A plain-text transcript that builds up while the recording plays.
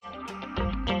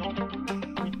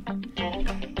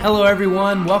Hello,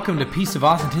 everyone. Welcome to Piece of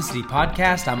Authenticity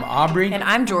Podcast. I'm Aubrey. And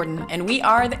I'm Jordan, and we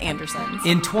are the Andersons.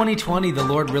 In 2020, the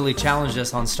Lord really challenged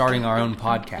us on starting our own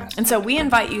podcast. And so we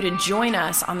invite you to join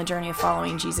us on the journey of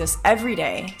following Jesus every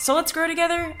day. So let's grow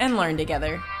together and learn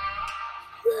together.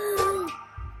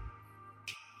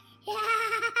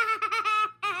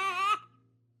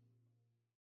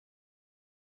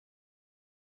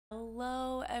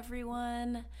 Hello,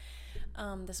 everyone.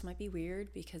 This might be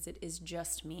weird because it is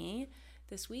just me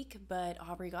this week, but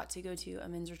Aubrey got to go to a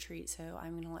men's retreat, so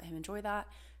I'm going to let him enjoy that,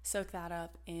 soak that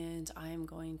up, and I'm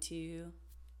going to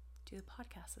do the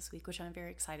podcast this week, which I'm very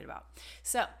excited about.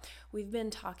 So we've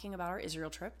been talking about our Israel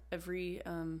trip every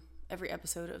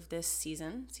episode of this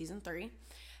season 3,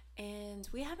 and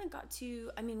we haven't got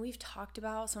to, we've talked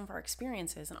about some of our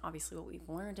experiences and obviously what we've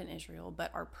learned in Israel,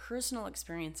 but our personal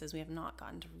experiences we have not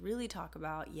gotten to really talk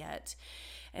about yet.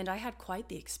 And I had quite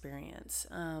the experience.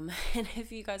 And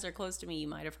if you guys are close to me, you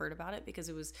might have heard about it because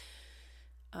it was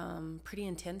pretty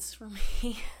intense for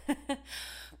me.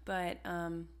 But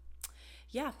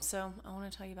yeah, so I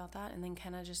want to tell you about that and then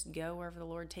kind of just go wherever the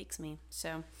Lord takes me.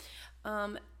 So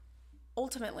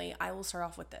ultimately, I will start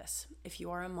off with this. If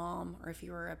you are a mom or if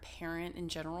you are a parent in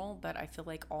general, but I feel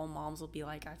like all moms will be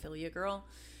like, I feel you, girl.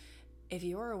 If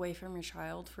you are away from your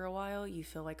child for a while, you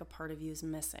feel like a part of you is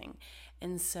missing.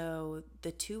 And so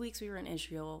the 2 weeks we were in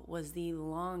Israel was the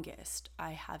longest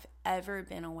I have ever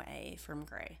been away from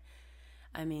Gray.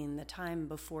 The time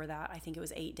before that, I think it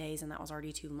was 8 days, and that was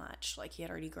already too much. Like, he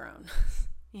had already grown.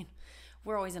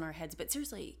 We're always in our heads. But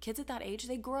seriously, kids at that age,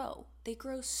 they grow. They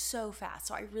grow so fast.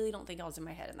 So I really don't think I was in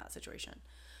my head in that situation.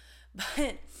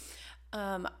 But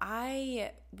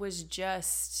I was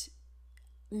just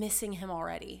missing him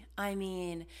already.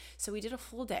 So we did a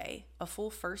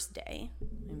full first day.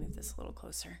 Let me move this a little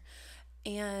closer.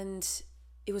 And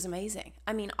it was amazing.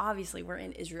 Obviously we're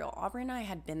in Israel. Aubrey and I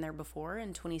had been there before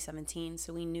in 2017,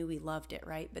 so we knew we loved it,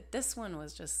 right? But this one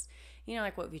was just,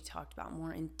 like what we talked about,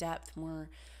 more in depth,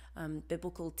 more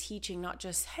biblical teaching, not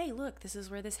just, hey, look, this is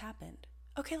where this happened.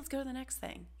 Okay, let's go to the next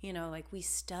thing. We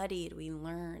studied, we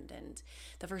learned, and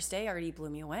the first day already blew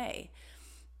me away.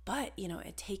 But,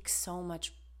 it takes so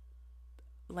much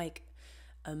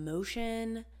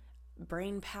emotion,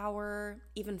 brain power,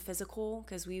 even physical,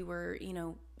 because we were,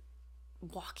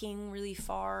 walking really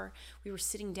far. We were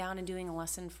sitting down and doing a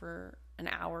lesson for an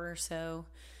hour or so.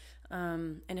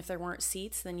 And if there weren't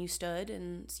seats, then you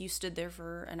stood there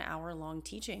for an hour long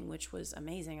teaching, which was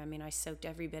amazing. I soaked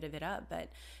every bit of it up,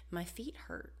 but my feet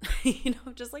hurt,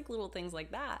 just like little things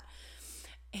like that.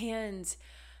 And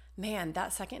man,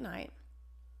 that second night,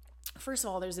 first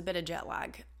of all, there's a bit of jet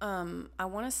lag. I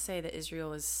want to say that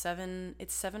Israel is 7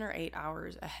 or 8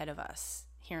 hours ahead of us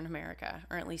here in America,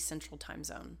 or at least Central Time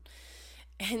Zone.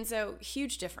 And so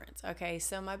huge difference. Okay.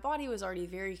 So my body was already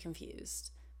very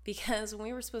confused because when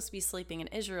we were supposed to be sleeping in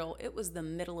Israel, it was the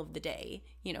middle of the day,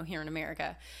 here in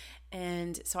America.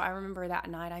 And so I remember that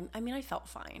night, I felt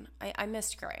fine. I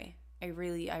missed Gray. I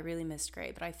really missed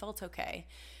Gray, but I felt okay.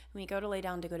 And we go to lay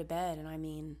down to go to bed, and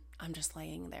I'm just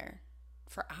laying there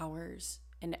for hours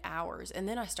and hours. And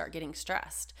then I start getting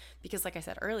stressed because, like I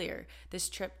said earlier, this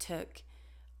trip took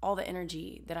all the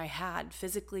energy that I had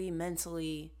physically,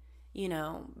 mentally,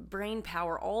 brain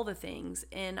power, all the things.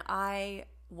 And I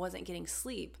wasn't getting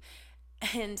sleep.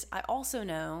 And I also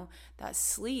know that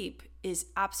sleep is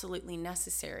absolutely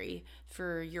necessary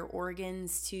for your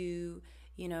organs to,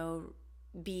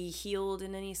 be healed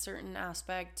in any certain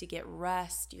aspect, to get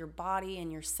rest. Your body and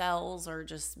your cells are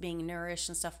just being nourished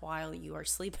and stuff while you are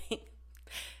sleeping.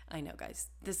 I know, guys,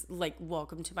 this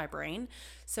welcome to my brain.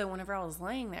 So whenever I was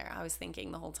laying there, I was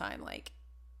thinking the whole time,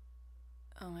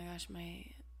 oh my gosh,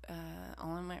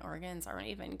 all of my organs aren't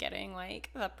even getting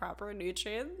the proper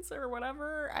nutrients or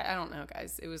whatever. I don't know,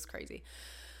 guys. It was crazy.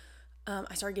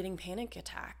 I started getting panic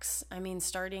attacks.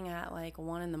 Starting at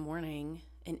 1 a.m.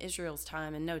 in Israel's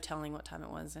time, and no telling what time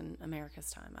it was in America's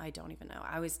time. I don't even know.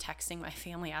 I was texting my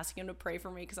family asking them to pray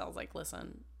for me because I was like,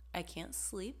 listen, I can't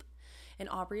sleep. And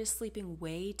Aubrey is sleeping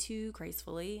way too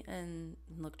gracefully and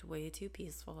looked way too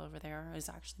peaceful over there. I was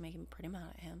actually making me pretty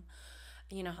mad at him.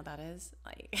 You know how that is.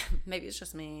 Maybe it's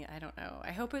just me. I don't know.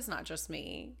 I hope it's not just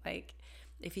me.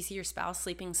 If you see your spouse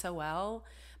sleeping so well,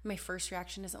 my first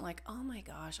reaction isn't oh my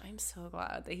gosh, I'm so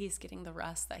glad that he's getting the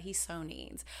rest that he so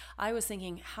needs. I was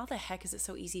thinking, how the heck is it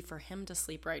so easy for him to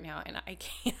sleep right now and I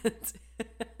can't?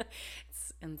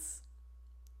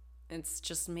 It's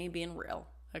just me being real,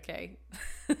 okay?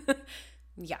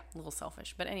 Yeah, a little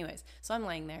selfish. But anyways, so I'm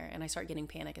laying there and I start getting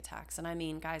panic attacks.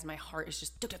 And guys, my heart is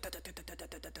just, it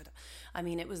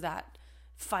was that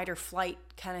fight or flight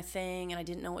kind of thing, and I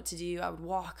didn't know what to do. I would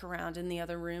walk around in the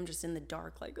other room just in the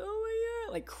dark, like, oh my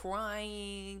God, like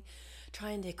crying,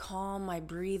 trying to calm my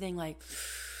breathing, like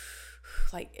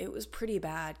it was pretty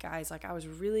bad, guys. Like, I was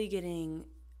really getting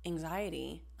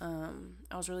anxiety.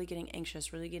 I was really getting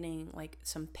anxious, really getting like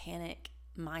some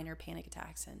minor panic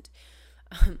attacks. And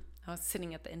I was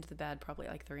sitting at the end of the bed, probably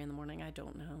like 3 a.m. I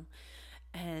don't know.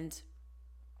 And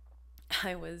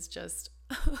I was just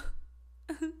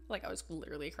like, I was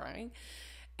literally crying,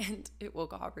 and it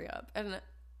woke Aubrey up. And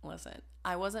listen,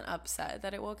 I wasn't upset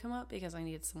that it woke him up because I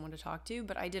needed someone to talk to,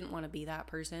 but I didn't want to be that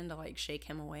person to like shake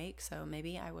him awake. So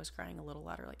maybe I was crying a little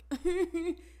louder, like,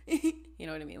 you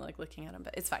know what I mean? Like looking at him,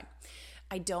 but it's fine.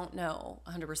 I don't know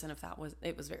 100% if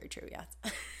it was very true. Yes.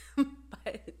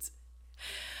 But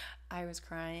I was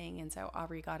crying. And so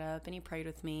Aubrey got up and he prayed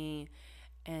with me,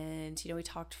 and, we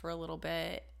talked for a little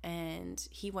bit, and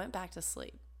he went back to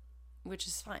sleep, which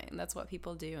is fine. That's what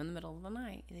people do in the middle of the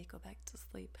night. They go back to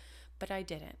sleep. But I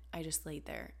didn't. I just laid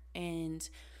there. And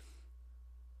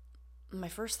my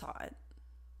first thought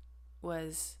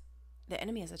was, the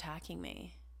enemy is attacking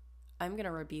me. I'm going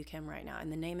to rebuke him right now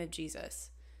in the name of Jesus.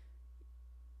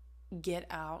 Get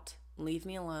out. Leave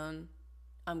me alone.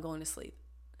 I'm going to sleep.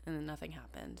 And then nothing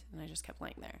happened. And I just kept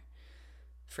laying there,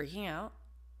 freaking out,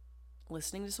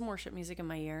 listening to some worship music in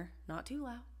my ear, not too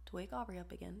loud to wake Aubrey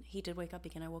up again. He did wake up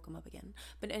again. I woke him up again.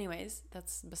 But anyways,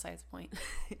 that's besides the point.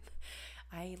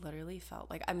 I literally felt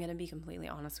like, I'm going to be completely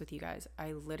honest with you guys,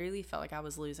 I literally felt like I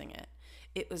was losing it.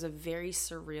 It was a very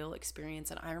surreal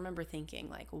experience. And I remember thinking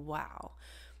like, wow,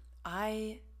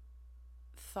 I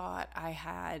thought I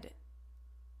had,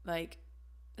 like,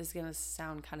 this is going to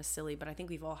sound kind of silly, but I think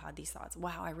we've all had these thoughts.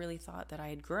 Wow, I really thought that I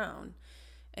had grown.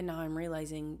 And now I'm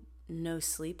realizing no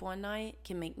sleep one night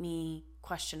can make me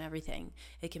question everything.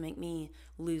 It can make me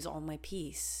lose all my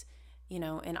peace,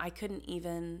 and I couldn't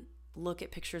even look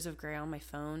at pictures of Gray on my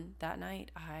phone that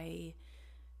night. I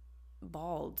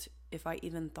bawled if I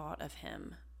even thought of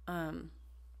him.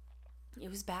 It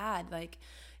was bad. Like,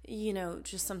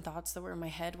 just some thoughts that were in my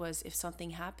head was, if something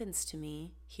happens to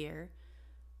me here,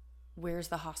 where's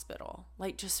the hospital?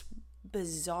 Like, just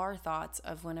bizarre thoughts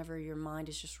of whenever your mind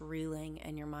is just reeling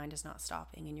and your mind is not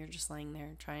stopping and you're just laying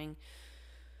there trying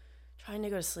to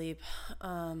go to sleep.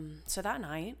 So that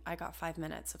night I got 5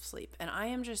 minutes of sleep, and I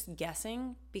am just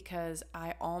guessing because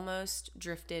I almost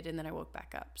drifted and then I woke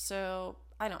back up. So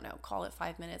I don't know, call it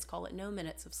 5 minutes, call it no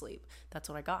minutes of sleep. That's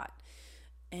what I got.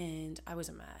 And I was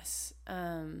a mess.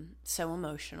 So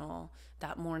emotional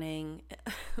that morning.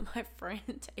 My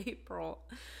friend April,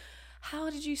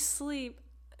 how did you sleep?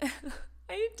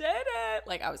 I did it.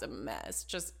 Like, I was a mess.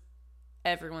 Just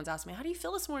everyone's asking me, how do you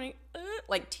feel this morning?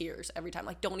 Like tears every time.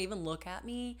 Like, don't even look at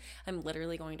me. I'm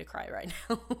literally going to cry right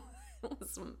now.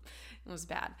 It was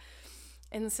bad.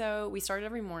 And so we started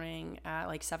every morning at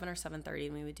like 7 or 7:30,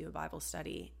 and we would do a Bible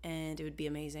study, and it would be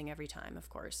amazing every time. Of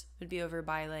course, it would be over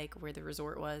by like where the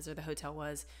resort was or the hotel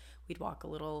was. We'd walk a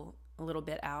little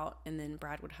bit out, and then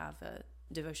Brad would have a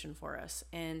devotion for us.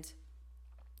 And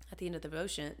at the end of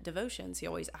the devotions, he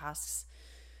always asks,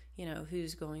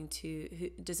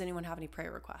 does anyone have any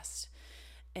prayer requests?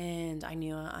 And I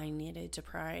knew I needed to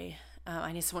pray.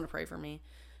 I need someone to pray for me.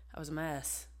 I was a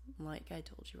mess, like I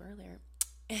told you earlier.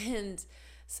 And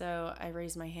so I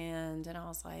raised my hand and I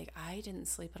was like, I didn't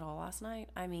sleep at all last night.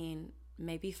 I mean,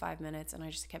 maybe 5 minutes, and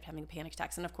I just kept having panic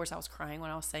attacks. And of course I was crying when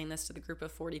I was saying this to the group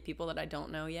of 40 people that I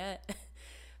don't know yet.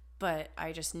 But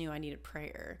I just knew I needed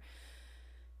prayer.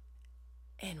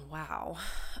 And wow,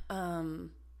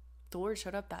 the Lord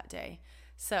showed up that day.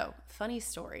 So, funny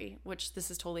story, which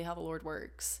this is totally how the Lord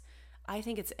works. I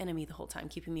think it's the enemy the whole time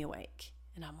keeping me awake.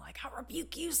 And I'm like, I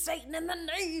rebuke you, Satan, in the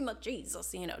name of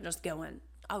Jesus. Just going.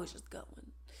 I was just going.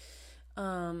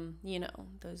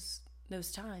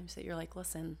 Those times that you're like,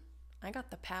 listen, I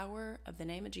got the power of the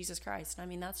name of Jesus Christ. I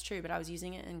mean, that's true, but I was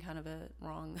using it in kind of a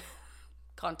wrong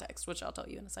context, which I'll tell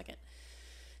you in a second.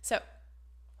 So,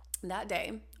 that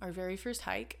day, our very first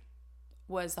hike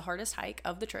was the hardest hike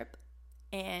of the trip,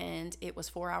 and it was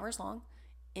 4 hours long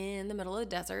in the middle of the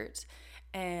desert.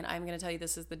 And I'm going to tell you,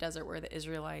 this is the desert where the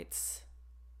Israelites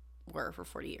were for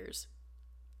 40 years.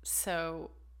 So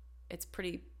it's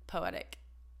pretty poetic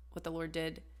what the Lord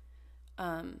did,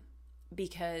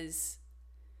 because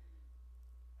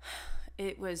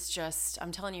it was just,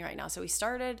 I'm telling you right now. So we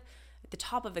started at the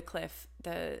top of the cliff.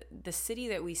 The city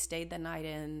that we stayed the night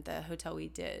in, the hotel we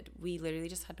did, we literally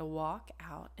just had to walk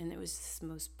out, and it was this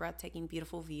most breathtaking,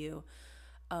 beautiful view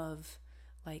of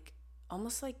like,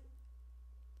 almost like,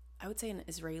 I would say, an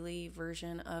Israeli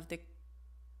version of the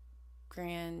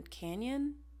Grand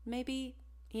Canyon, maybe.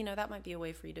 that might be a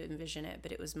way for you to envision it,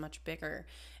 but it was much bigger.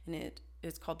 And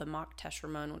it's called the Mach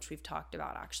Teshrimon, which we've talked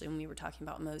about actually when we were talking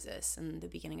about Moses in the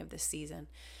beginning of this season.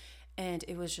 And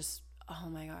it was just, oh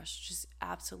my gosh, just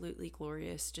absolutely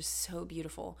glorious, just so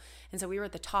beautiful. And so we were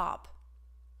at the top,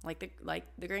 like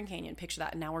the Grand Canyon, picture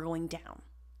that. And now we're going down.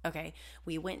 Okay.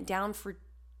 We went down for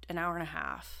an hour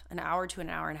to an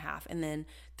hour and a half, and then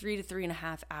 3 to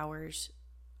 3.5 hours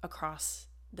across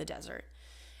the desert.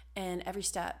 And every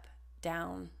step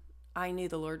down, I knew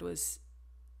the Lord was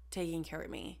taking care of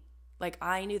me. Like,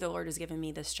 I knew the Lord was giving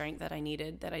me the strength that I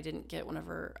needed, that I didn't get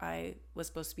whenever I was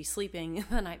supposed to be sleeping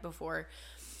the night before.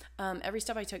 Every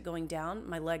step I took going down,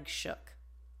 my legs shook,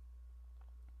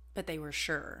 but they were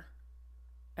sure.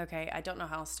 Okay, I don't know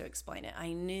how else to explain it.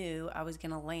 I knew I was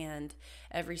going to land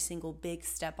every single big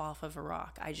step off of a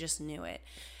rock. I just knew it.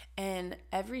 And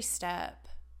every step,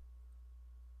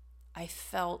 I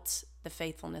felt the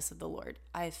faithfulness of the Lord.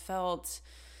 I felt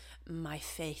my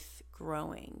faith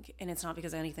growing. And it's not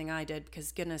because of anything I did,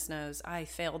 because goodness knows I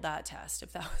failed that test.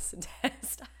 If that was a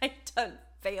test, I done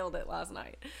failed it last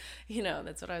night.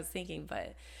 That's what I was thinking.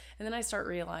 And then I start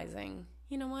realizing,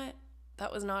 you know what?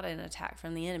 That was not an attack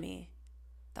from the enemy.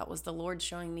 That was the Lord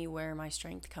showing me where my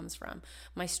strength comes from.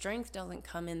 My strength doesn't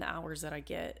come in the hours that I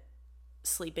get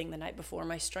sleeping the night before.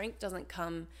 My strength doesn't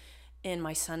come in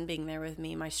my son being there with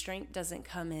me. My strength doesn't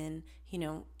come in,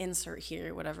 insert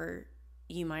here, whatever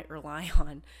you might rely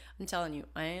on. I'm telling you,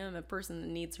 I am a person that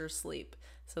needs her sleep.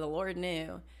 So the Lord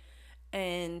knew.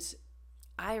 And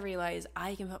I realized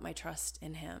I can put my trust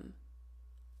in him.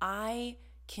 I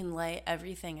can lay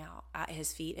everything out at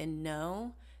his feet and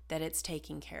know that it's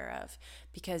taken care of.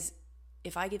 Because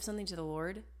if I give something to the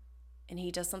Lord and he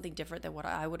does something different than what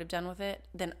I would have done with it,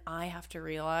 then I have to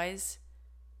realize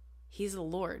he's the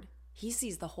Lord. He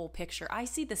sees the whole picture. I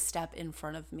see the step in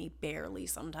front of me barely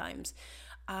sometimes.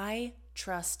 I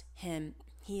trust him.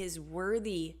 He is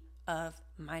worthy of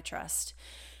my trust.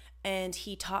 And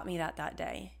he taught me that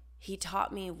day. He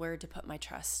taught me where to put my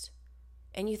trust.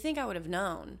 And you think I would have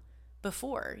known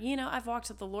before. I've walked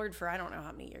with the Lord for I don't know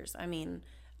how many years. I mean,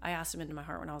 I asked him into my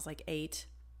heart when I was like 8,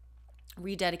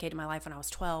 rededicated my life when I was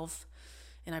 12,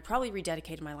 and I probably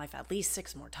rededicated my life at least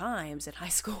 6 more times in high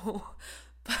school.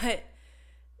 But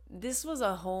this was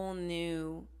a whole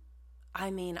new,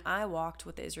 I walked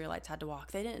what the Israelites had to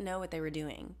walk. They didn't know what they were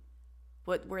doing,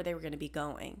 where they were going to be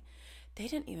going. They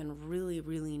didn't even really,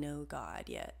 really know God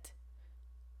yet,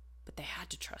 but they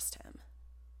had to trust him.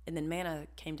 And then manna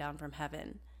came down from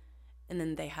heaven, and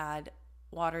then they had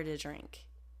water to drink.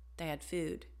 They had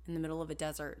food in the middle of a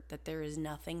desert that there is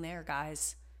nothing there,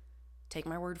 guys. Take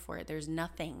my word for it. There's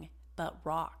nothing but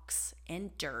rocks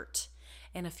and dirt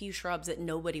and a few shrubs that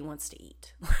nobody wants to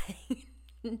eat.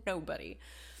 Nobody.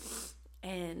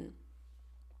 And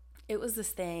it was this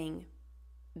thing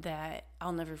that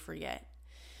I'll never forget.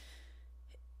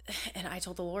 And I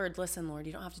told the Lord, listen, Lord,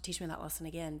 you don't have to teach me that lesson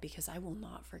again, because I will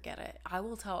not forget it. I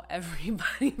will tell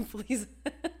everybody, please.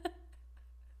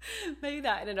 Maybe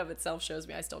that in and of itself shows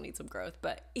me I still need some growth.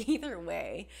 But either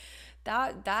way,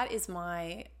 that is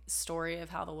my story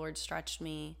of how the Lord stretched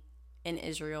me in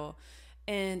Israel.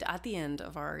 And at the end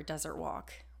of our desert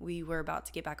walk, we were about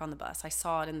to get back on the bus. I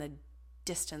saw it in the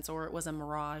distance, or it was a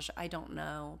mirage. I don't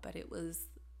know, but it was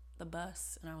the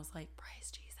bus. And I was like, praise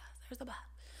Jesus, there's the bus.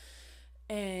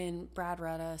 And Brad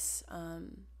read us,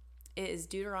 it is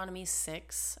Deuteronomy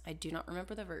 6. I do not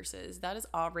remember the verses. That is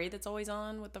Aubrey that's always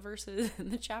on with the verses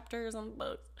and the chapters on the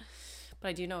books. But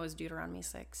I do know it was Deuteronomy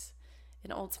 6.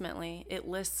 And ultimately, it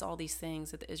lists all these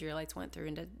things that the Israelites went through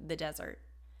into the desert.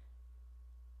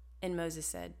 And Moses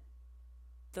said,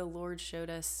 the Lord showed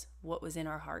us what was in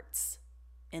our hearts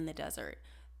in the desert.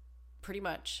 Pretty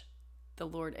much, the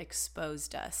Lord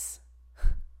exposed us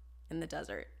in the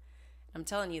desert. I'm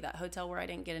telling you, that hotel where I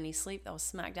didn't get any sleep, that was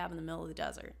smack dab in the middle of the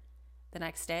desert. The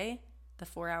next day, the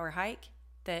 4-hour hike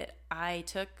that I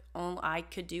took, I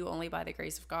could do only by the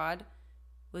grace of God,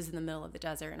 was in the middle of the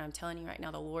desert. And I'm telling you right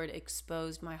now, the Lord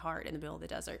exposed my heart in the middle of the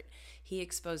desert. He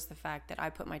exposed the fact that I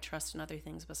put my trust in other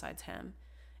things besides him.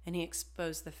 And he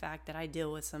exposed the fact that I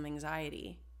deal with some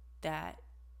anxiety, that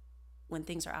when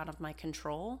things are out of my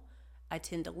control, I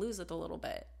tend to lose it a little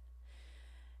bit.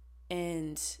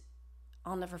 And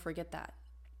I'll never forget that.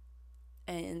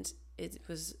 And it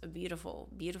was a beautiful,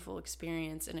 beautiful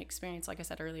experience. An experience, like I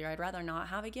said earlier, I'd rather not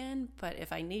have again, but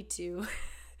if I need to,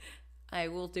 I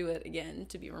will do it again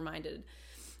to be reminded.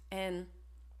 And,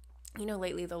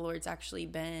 lately the Lord's actually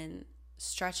been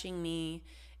stretching me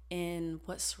in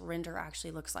what surrender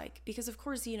actually looks like. Because of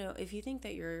course, if you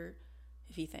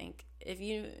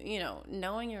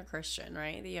knowing you're a Christian,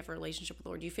 right, that you have a relationship with the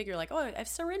Lord, you figure like, oh, I've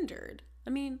surrendered. I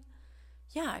mean,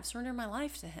 Yeah, I've surrendered my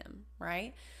life to him,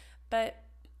 right? But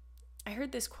I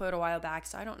heard this quote a while back,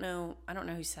 so I don't know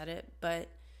who said it, but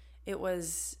it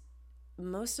was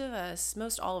most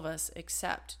all of us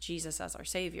accept Jesus as our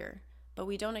Savior, but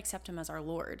we don't accept him as our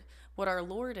Lord. What our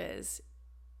Lord is,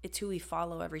 it's who we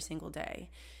follow every single day.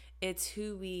 It's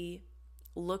who we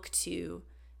look to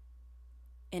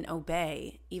and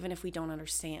obey, even if we don't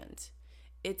understand.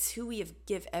 It's who we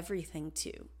give everything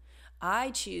to.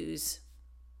 I choose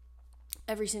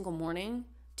every single morning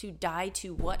to die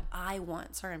to what I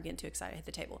want. Sorry, I'm getting too excited. I hit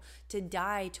the table. To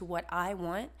die to what I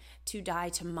want, to die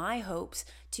to my hopes,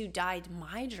 to die to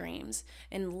my dreams,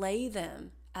 and lay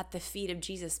them at the feet of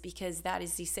Jesus, because that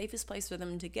is the safest place for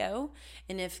them to go.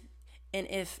 And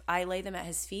if I lay them at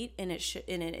his feet and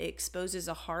it exposes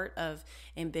a heart of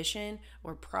ambition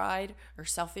or pride or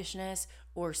selfishness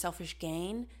or selfish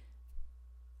gain,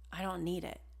 I don't need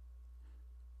it.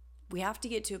 We have to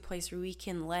get to a place where we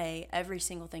can lay every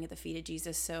single thing at the feet of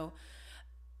Jesus. So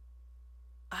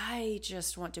I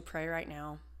just want to pray right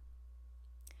now,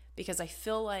 because I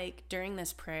feel like during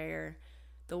this prayer,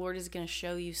 the Lord is going to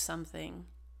show you something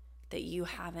that you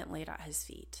haven't laid at his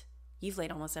feet. You've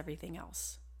laid almost everything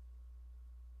else,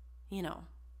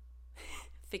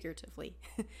 figuratively.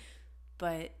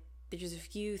 But there's a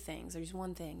few things. There's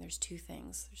one thing, there's two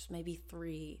things, there's maybe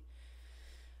three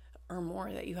or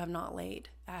more that you have not laid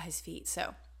at his feet.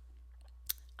 So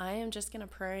I am just going to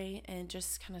pray and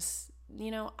just kind of,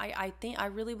 I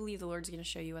really believe the Lord's going to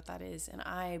show you what that is. And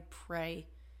I pray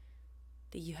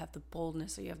that you have the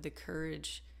boldness, that you have the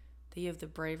courage, that you have the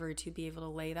bravery to be able to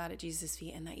lay that at Jesus'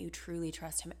 feet, and that you truly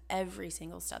trust him every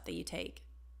single step that you take,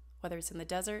 whether it's in the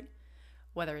desert,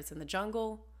 whether it's in the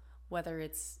jungle, whether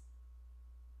it's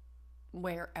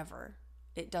wherever.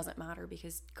 It doesn't matter,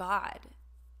 because God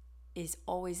is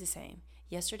always the same,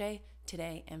 yesterday,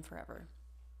 today, and forever.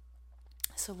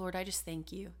 So Lord, I just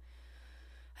thank you.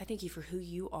 I thank you for who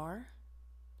you are.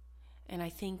 And I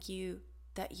thank you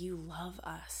that you love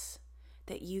us,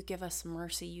 that you give us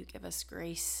mercy, you give us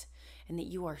grace, and that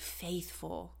you are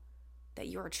faithful, that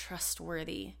you are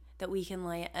trustworthy, that we can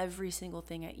lay every single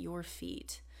thing at your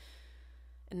feet,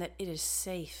 and that it is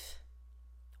safe.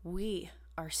 We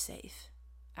are safe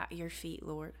at your feet,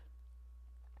 Lord.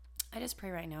 I just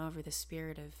pray right now over the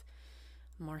spirit of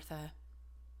Martha,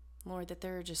 Lord, that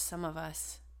there are just some of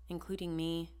us, including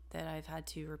me, that I've had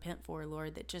to repent for,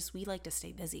 Lord, that just we like to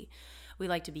stay busy. We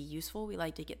like to be useful. We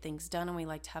like to get things done, and we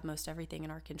like to have most everything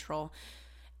in our control.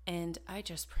 And I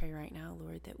just pray right now,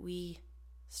 Lord, that we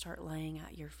start laying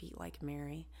at your feet like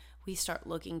Mary. We start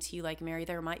looking to you like Mary.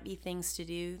 There might be things to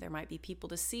do. There might be people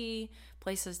to see,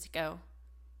 places to go.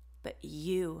 But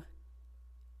you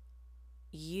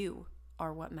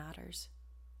are what matters.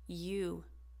 You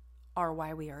are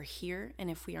why we are here. And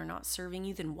if we are not serving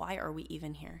you, then why are we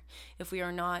even here? If we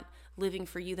are not living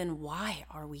for you, then why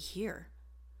are we here?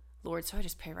 Lord, so I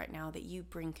just pray right now that you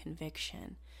bring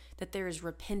conviction, that there is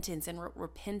repentance. And what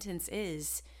repentance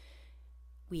is,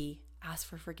 we ask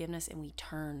for forgiveness and we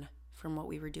turn from what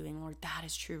we were doing. Lord, that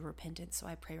is true repentance. So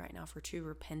I pray right now for true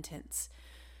repentance.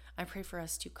 I pray for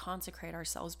us to consecrate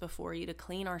ourselves before you, to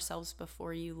clean ourselves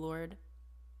before you, Lord.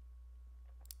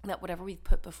 That whatever we've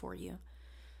put before you,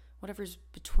 whatever's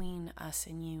between us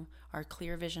and you, our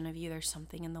clear vision of you, there's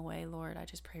something in the way, Lord. I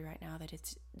just pray right now that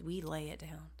we lay it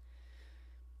down,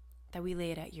 that we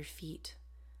lay it at your feet.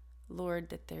 Lord,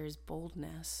 that there's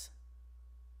boldness.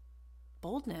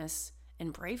 Boldness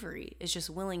and bravery is just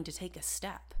willing to take a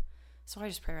step. So I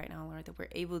just pray right now, Lord, that we're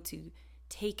able to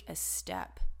take a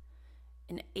step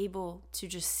and able to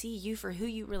just see you for who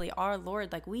you really are,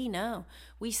 Lord. Like we know,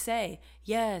 we say,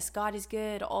 yes, God is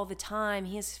good all the time.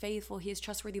 He is faithful. He is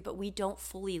trustworthy, but we don't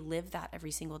fully live that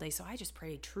every single day. So I just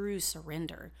pray true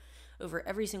surrender over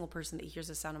every single person that hears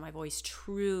the sound of my voice,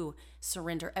 true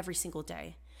surrender every single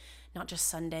day, not just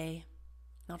Sunday,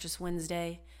 not just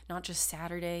Wednesday, not just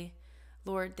Saturday,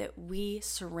 Lord, that we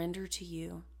surrender to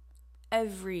you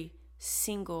every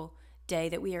single day,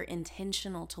 that we are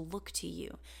intentional to look to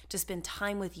you, to spend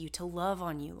time with you, to love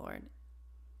on you, Lord,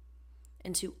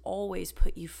 and to always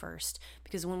put you first.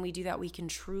 Because when we do that, we can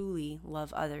truly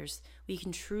love others. We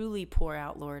can truly pour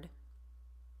out, Lord.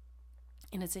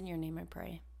 And it's in your name I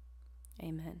pray.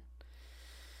 Amen.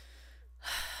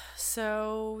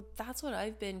 So that's what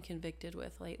I've been convicted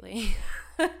with lately.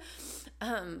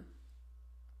 The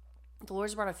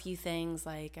Lord's brought a few things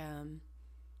like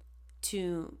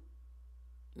to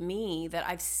me that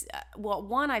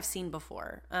I've seen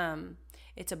before.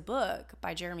 It's a book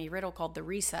by Jeremy Riddle called The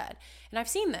Reset. And I've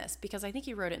seen this because I think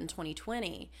he wrote it in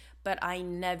 2020, but I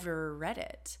never read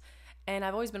it. And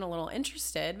I've always been a little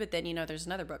interested, but then, there's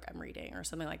another book I'm reading or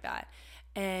something like that.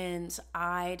 And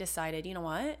I decided, you know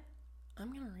what?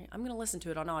 I'm gonna listen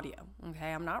to it on audio.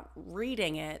 Okay, I'm not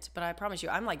reading it, but I promise you,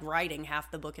 I'm like writing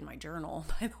half the book in my journal,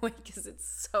 by the way, because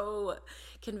it's so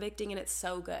convicting and it's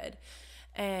so good.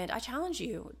 And I challenge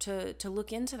you to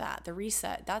look into that, the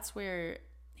reset. That's where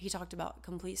he talked about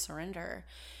complete surrender.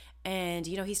 And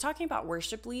he's talking about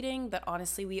worship leading, but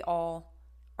honestly, we all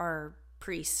are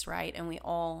priests, right? And we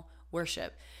all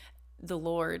worship the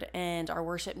Lord, and our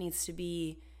worship needs to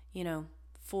be,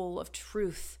 full of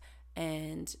truth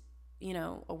and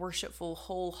a worshipful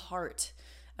whole heart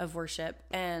of worship.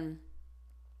 And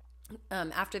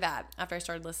after I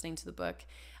started listening to the book,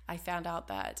 I found out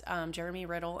that Jeremy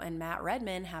Riddle and Matt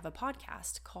Redman have a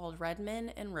podcast called Redman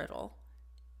and Riddle.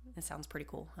 It sounds pretty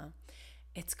cool, huh?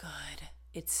 It's good.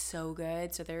 It's so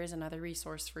good. So there is another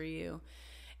resource for you.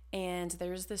 And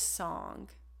there's this song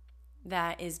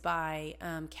that is by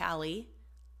Callie,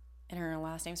 and her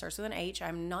last name starts with an H.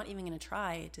 I'm not even going to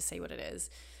try to say what it is.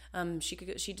 She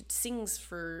sings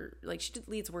for, she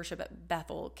leads worship at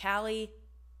Bethel. Callie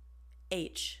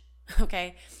H,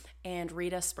 okay, and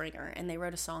Rita Springer, and they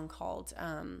wrote a song called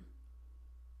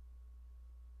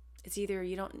it's either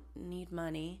You Don't Need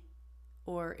Money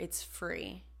or It's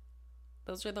Free.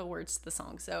 Those are the words to the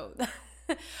song. So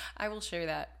I will share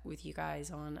that with you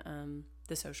guys on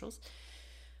the socials.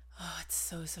 Oh, it's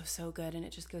so good. And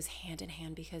it just goes hand in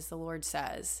hand, because the Lord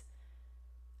says,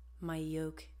 my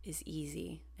yoke is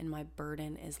easy and my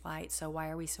burden is light. So why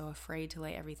are we so afraid to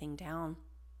lay everything down?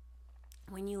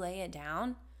 When you lay it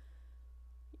down,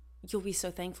 you'll be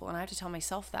so thankful. And I have to tell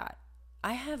myself that.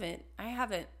 I haven't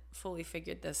fully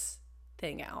figured this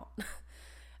thing out.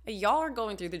 Y'all are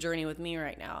going through the journey with me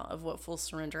right now of what full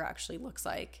surrender actually looks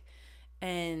like.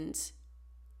 And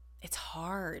it's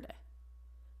hard,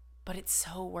 but it's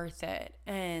so worth it.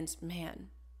 And man,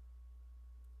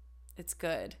 it's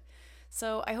good.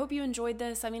 So I hope you enjoyed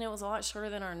this. I mean, it was a lot shorter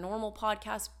than our normal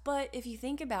podcast, but if you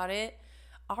think about it,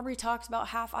 Aubrey talked about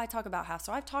half, I talk about half.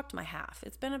 So I've talked my half.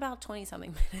 It's been about 20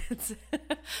 something minutes,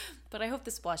 but I hope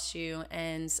this blessed you.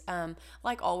 And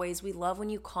like always, we love when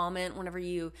you comment, whenever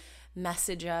you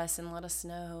message us and let us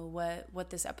know what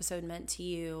this episode meant to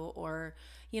you, or,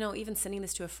 even sending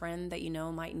this to a friend that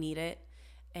might need it.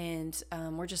 And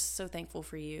we're just so thankful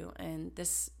for you. And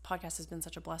this podcast has been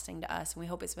such a blessing to us, and we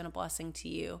hope it's been a blessing to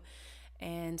you.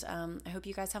 And I hope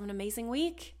you guys have an amazing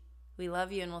week. We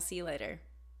love you, and we'll see you later.